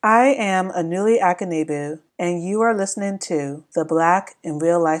I am Anuli Akanebu, and you are listening to the Black in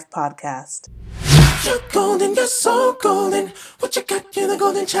Real Life Podcast. You're golden, you're so golden. What you got, you're the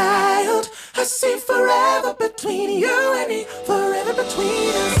golden child. I see forever between you and me, forever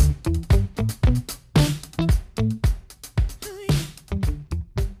between us.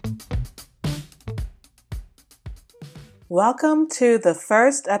 Welcome to the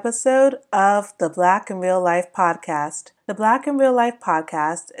first episode of the Black in Real Life Podcast. The Black in Real Life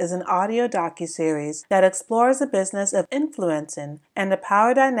Podcast is an audio docuseries that explores the business of influencing and the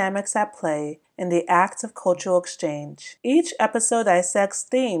power dynamics at play in the act of cultural exchange. Each episode dissects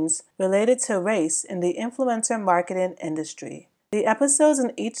themes related to race in the influencer marketing industry. The episodes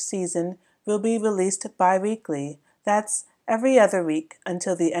in each season will be released bi-weekly, that's every other week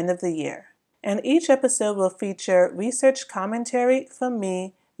until the end of the year. And each episode will feature research commentary from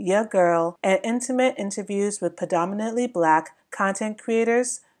me, your girl, and intimate interviews with predominantly Black content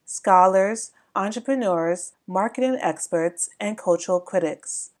creators, scholars, entrepreneurs, marketing experts, and cultural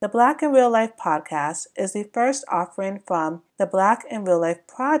critics. The Black in Real Life Podcast is the first offering from the Black in Real Life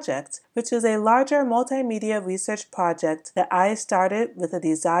Project, which is a larger multimedia research project that I started with a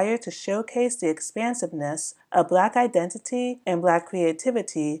desire to showcase the expansiveness of Black identity and Black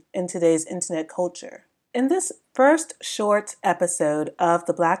creativity in today's internet culture. In this first short episode of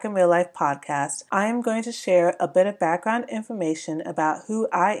the Black in Real Life Podcast, I am going to share a bit of background information about who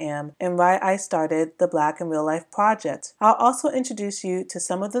I am and why I started the Black in Real Life Project. I'll also introduce you to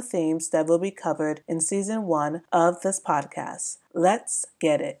some of the themes that will be covered in Season 1 of this podcast. Let's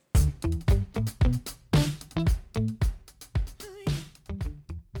get it.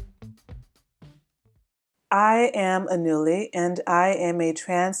 I am Anuli, and I am a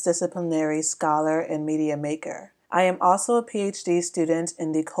transdisciplinary scholar and media maker. I am also a PhD student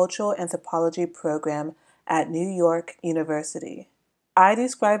in the Cultural Anthropology program at New York University. I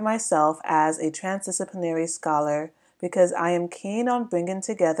describe myself as a transdisciplinary scholar because I am keen on bringing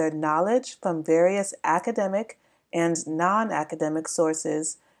together knowledge from various academic and non-academic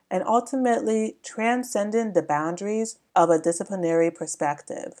sources and ultimately transcending the boundaries of a disciplinary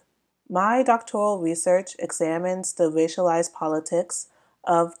perspective. My doctoral research examines the racialized politics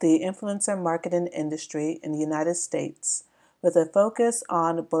of the influencer marketing industry in the United States, with a focus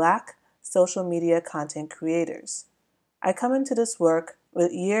on Black social media content creators. I come into this work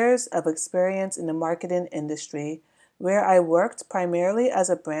with years of experience in the marketing industry, where I worked primarily as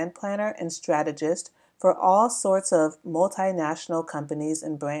a brand planner and strategist for all sorts of multinational companies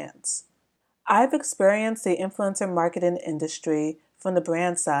and brands. I've experienced the influencer marketing industry from the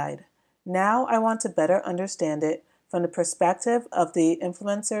brand side. Now I want to better understand it from the perspective of the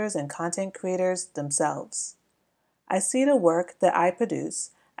influencers and content creators themselves. I see the work that I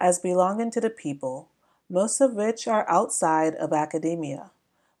produce as belonging to the people, most of which are outside of academia.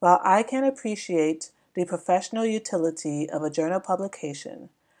 While I can appreciate the professional utility of a journal publication,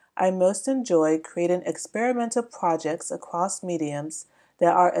 I most enjoy creating experimental projects across mediums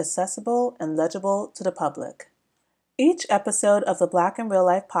that are accessible and legible to the public. Each episode of the Black in Real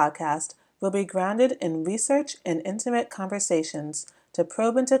Life Podcast will be grounded in research and intimate conversations to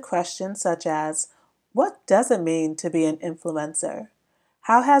probe into questions such as, what does it mean to be an influencer?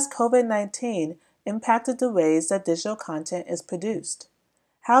 How has COVID-19 impacted the ways that digital content is produced?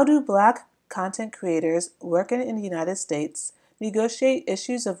 How do Black content creators working in the United States negotiate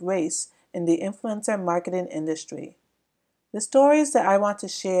issues of race in the influencer marketing industry? The stories that I want to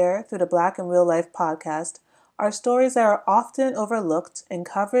share through the Black in Real Life Podcast are stories that are often overlooked in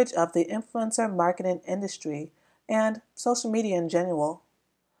coverage of the influencer marketing industry and social media in general.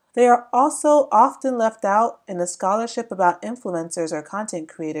 They are also often left out in the scholarship about influencers or content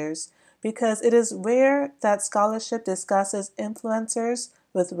creators because it is rare that scholarship discusses influencers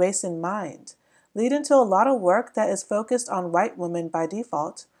with race in mind, leading to a lot of work that is focused on white women by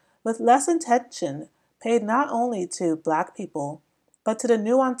default, with less attention paid not only to Black people, but to the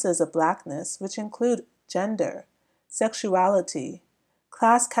nuances of Blackness, which include gender, sexuality,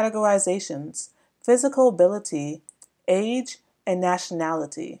 class categorizations, physical ability, age, and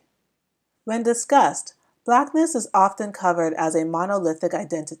nationality. When discussed, Blackness is often covered as a monolithic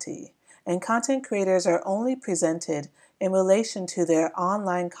identity, and content creators are only presented in relation to their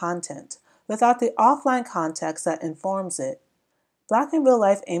online content, without the offline context that informs it. Black in Real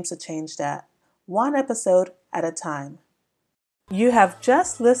Life aims to change that, one episode at a time. You have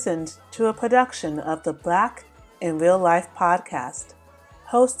just listened to a production of the Black in Real Life Podcast,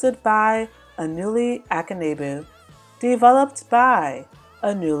 hosted by Anuli Akanebu, developed by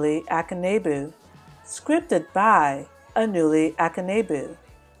Anuli Akanebu, scripted by Anuli Akanebu,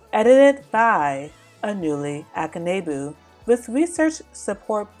 edited by Anuli Akanebu, with research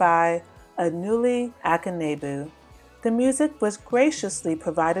support by Anuli Akanebu. The music was graciously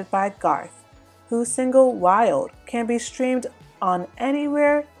provided by Garth, whose single Wild can be streamed on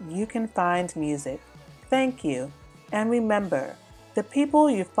anywhere you can find music. Thank you, and remember, the people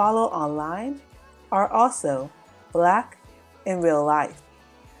you follow online are also Black in real life.